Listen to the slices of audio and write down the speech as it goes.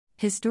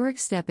Historic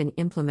step in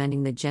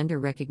implementing the Gender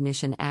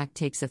Recognition Act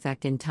takes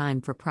effect in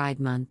time for Pride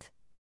Month.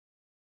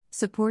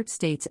 Support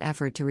state's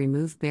effort to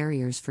remove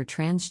barriers for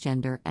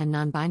transgender and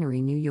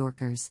non-binary New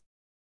Yorkers.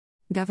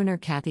 Governor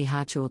Kathy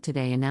Hochul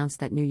today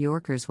announced that New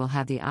Yorkers will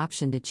have the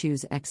option to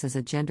choose X as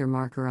a gender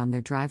marker on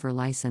their driver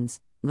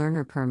license,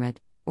 learner permit,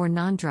 or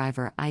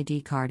non-driver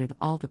ID card at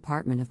all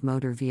Department of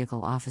Motor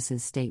Vehicle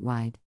offices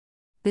statewide.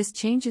 This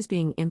change is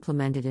being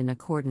implemented in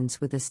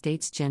accordance with the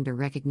state's Gender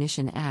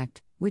Recognition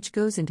Act, which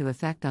goes into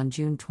effect on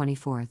June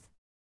 24.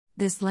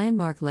 This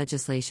landmark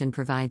legislation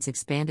provides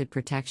expanded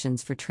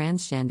protections for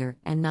transgender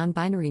and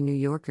non-binary New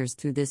Yorkers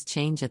through this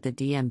change at the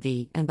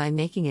DMV and by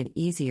making it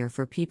easier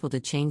for people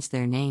to change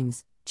their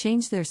names,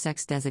 change their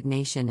sex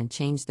designation, and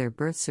change their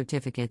birth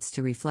certificates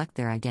to reflect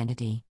their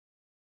identity.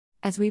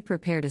 As we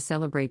prepare to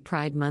celebrate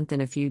Pride Month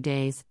in a few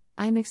days,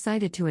 I am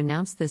excited to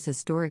announce this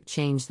historic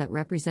change that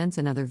represents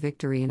another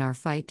victory in our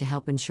fight to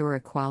help ensure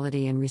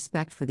equality and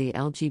respect for the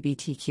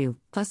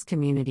LGBTQ+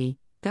 community,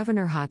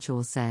 Governor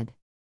Hochul said.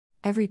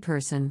 Every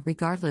person,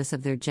 regardless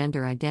of their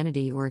gender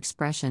identity or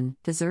expression,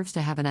 deserves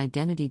to have an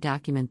identity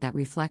document that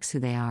reflects who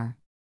they are.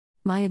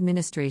 My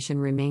administration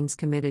remains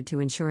committed to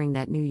ensuring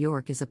that New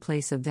York is a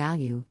place of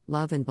value,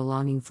 love, and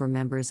belonging for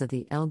members of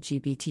the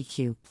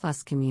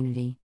LGBTQ+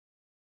 community.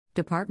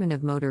 Department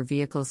of Motor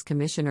Vehicles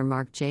Commissioner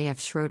Mark J.F.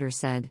 Schroeder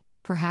said,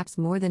 perhaps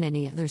more than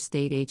any other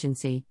state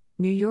agency,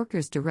 New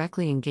Yorkers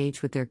directly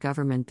engage with their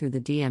government through the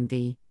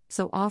DMV,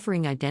 so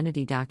offering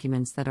identity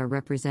documents that are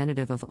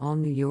representative of all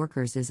New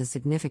Yorkers is a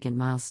significant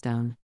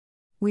milestone.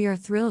 We are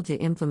thrilled to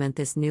implement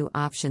this new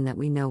option that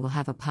we know will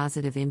have a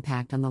positive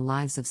impact on the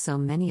lives of so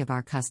many of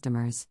our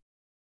customers.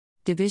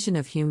 Division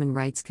of Human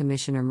Rights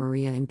Commissioner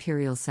Maria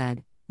Imperial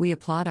said, we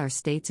applaud our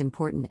state's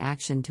important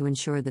action to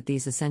ensure that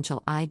these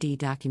essential ID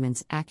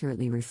documents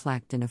accurately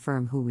reflect and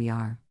affirm who we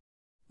are.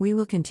 We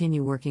will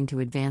continue working to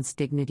advance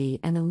dignity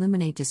and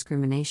eliminate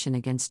discrimination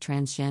against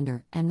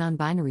transgender and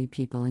non-binary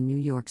people in New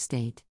York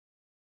State.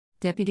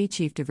 Deputy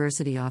Chief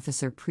Diversity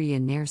Officer Priya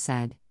Nair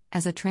said,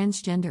 as a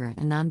transgender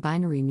and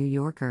non-binary New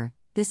Yorker,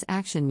 this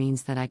action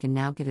means that I can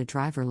now get a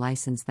driver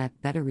license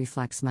that better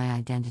reflects my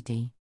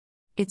identity.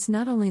 It's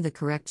not only the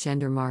correct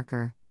gender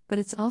marker, but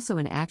it's also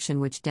an action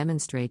which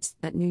demonstrates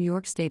that New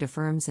York State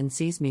affirms and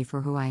sees me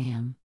for who I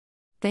am.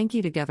 Thank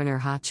you to Governor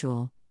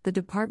Hochul, the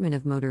Department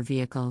of Motor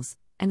Vehicles,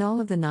 and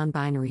all of the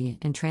non-binary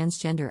and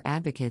transgender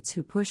advocates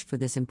who push for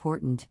this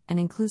important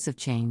and inclusive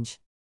change.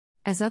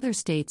 As other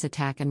states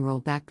attack and roll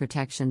back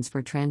protections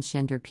for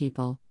transgender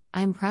people,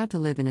 I am proud to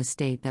live in a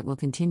state that will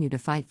continue to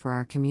fight for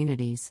our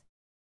communities.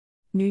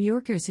 New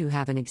Yorkers who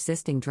have an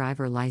existing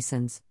driver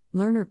license,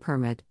 learner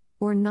permit,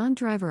 or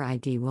non-driver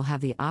ID will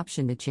have the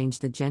option to change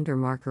the gender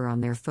marker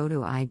on their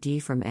photo ID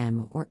from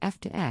M or F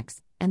to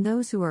X, and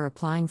those who are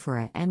applying for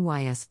a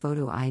NYS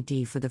photo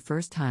ID for the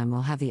first time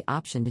will have the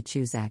option to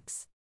choose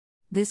X.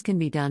 This can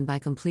be done by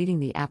completing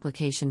the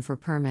application for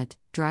permit,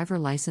 driver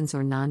license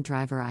or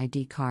non-driver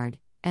ID card,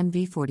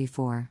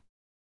 MV44.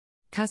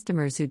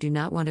 Customers who do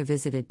not want to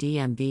visit a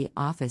DMV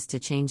office to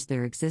change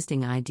their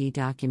existing ID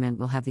document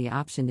will have the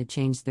option to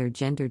change their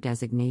gender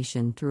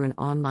designation through an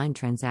online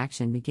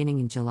transaction beginning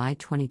in July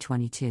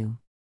 2022.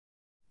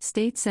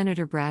 State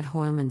Senator Brad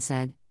Hoylman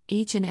said,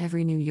 each and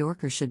every New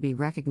Yorker should be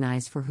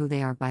recognized for who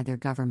they are by their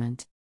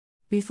government.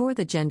 Before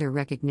the Gender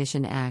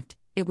Recognition Act,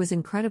 it was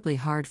incredibly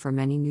hard for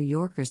many New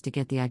Yorkers to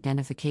get the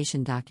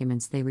identification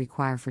documents they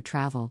require for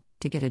travel,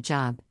 to get a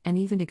job, and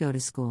even to go to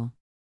school.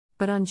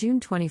 But on June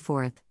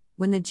 24,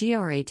 when the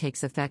GRA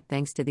takes effect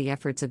thanks to the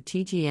efforts of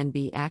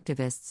TGNB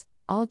activists,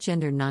 all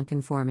gender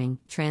nonconforming,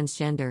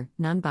 transgender,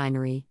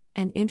 non-binary,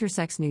 and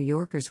intersex New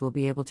Yorkers will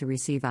be able to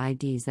receive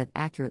IDs that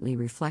accurately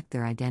reflect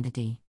their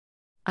identity.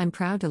 I'm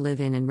proud to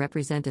live in and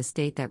represent a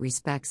state that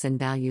respects and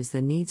values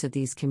the needs of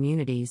these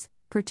communities,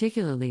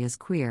 particularly as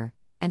queer,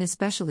 and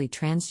especially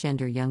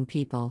transgender young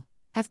people,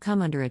 have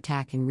come under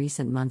attack in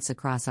recent months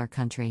across our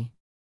country.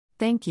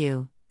 Thank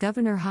you,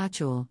 Governor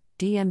Hochul,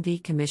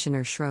 DMV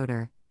Commissioner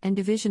Schroeder, and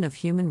Division of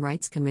Human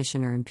Rights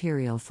Commissioner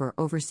Imperial for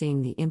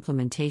overseeing the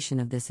implementation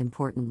of this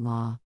important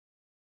law.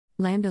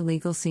 Lambda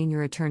Legal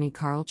Senior Attorney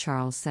Carl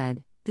Charles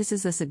said, this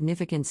is a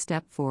significant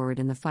step forward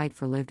in the fight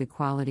for lived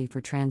equality for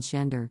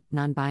transgender,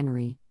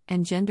 non-binary,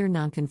 and gender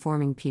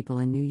nonconforming people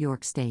in New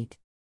York State.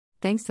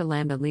 Thanks to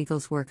Lambda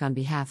Legal's work on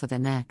behalf of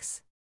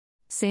MX.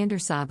 Sander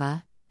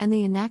Saba, and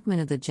the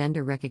enactment of the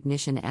Gender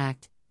Recognition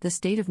Act, the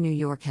state of New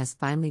York has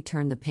finally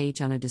turned the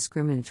page on a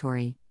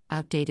discriminatory,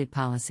 outdated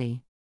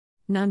policy.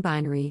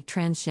 Non-binary,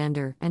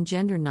 transgender, and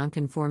gender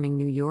nonconforming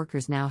New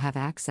Yorkers now have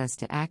access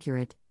to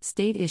accurate,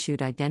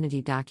 state-issued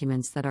identity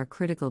documents that are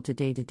critical to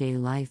day-to-day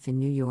life in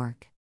New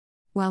York.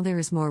 While there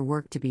is more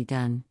work to be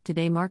done,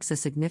 today marks a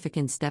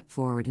significant step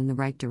forward in the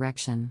right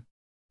direction.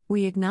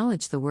 We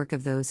acknowledge the work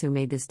of those who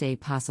made this day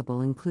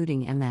possible,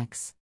 including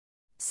MX.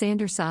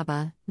 Sander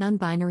Saba,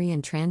 non-binary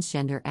and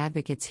transgender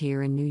advocates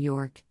here in New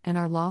York, and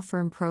our law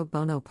firm pro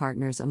bono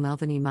partners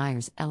O'Melveny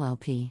Myers,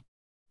 LLP.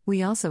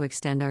 We also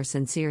extend our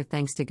sincere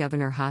thanks to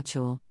Governor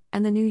Hochul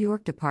and the New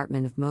York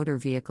Department of Motor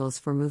Vehicles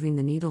for moving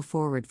the needle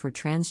forward for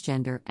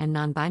transgender and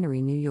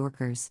non-binary New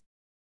Yorkers.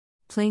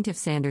 Plaintiff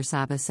Sander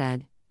Saba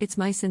said, "It's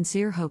my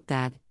sincere hope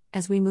that,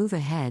 as we move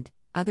ahead,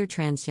 other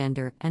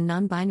transgender and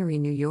non-binary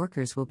New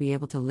Yorkers will be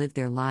able to live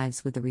their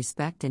lives with the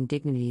respect and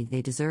dignity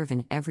they deserve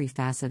in every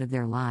facet of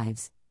their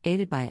lives,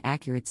 aided by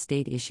accurate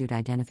state-issued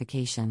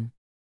identification.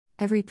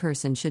 Every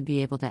person should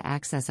be able to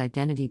access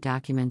identity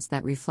documents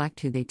that reflect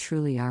who they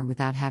truly are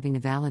without having to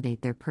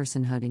validate their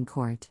personhood in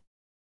court."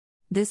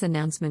 This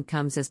announcement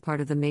comes as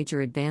part of the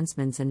major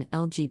advancements in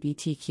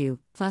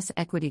LGBTQ+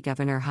 equity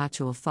Governor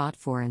Hochul fought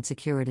for and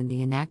secured in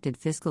the enacted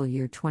fiscal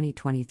year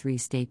 2023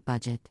 state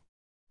budget.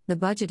 The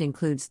budget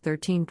includes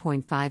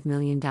 $13.5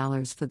 million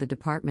for the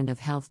Department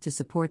of Health to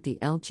support the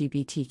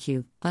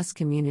LGBTQ+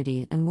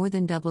 community and more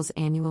than doubles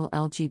annual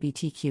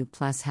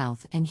LGBTQ+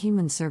 health and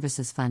human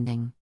services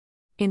funding.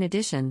 In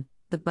addition,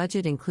 the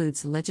budget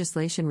includes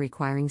legislation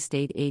requiring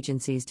state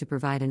agencies to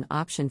provide an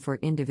option for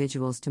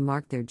individuals to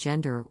mark their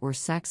gender or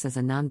sex as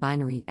a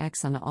non-binary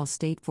X on all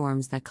state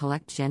forms that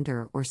collect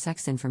gender or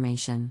sex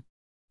information.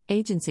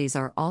 Agencies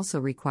are also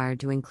required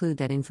to include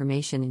that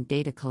information in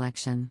data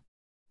collection.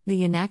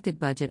 The enacted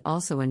budget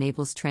also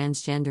enables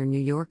transgender New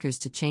Yorkers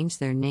to change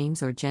their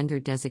names or gender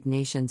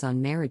designations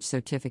on marriage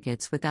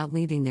certificates without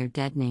leaving their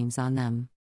dead names on them.